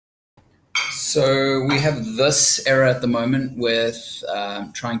So we have this error at the moment with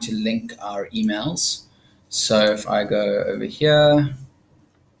trying to link our emails. So if I go over here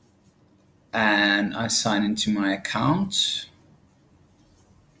and I sign into my account,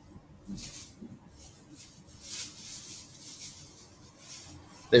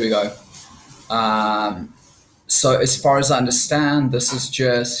 there we go. So as far as I understand, this is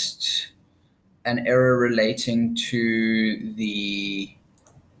just an error relating to the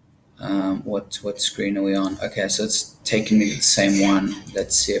what screen are we on? Okay, so it's taking me to the same one.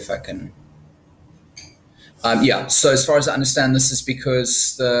 Let's see if I can. Yeah, so as far as I understand, this is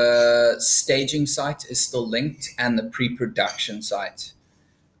because the staging site is still linked and the pre-production site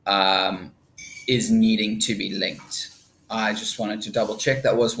is needing to be linked. I just wanted to double check.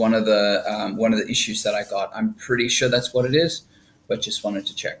 That was one of the issues that I got. I'm pretty sure that's what it is, but just wanted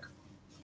to check.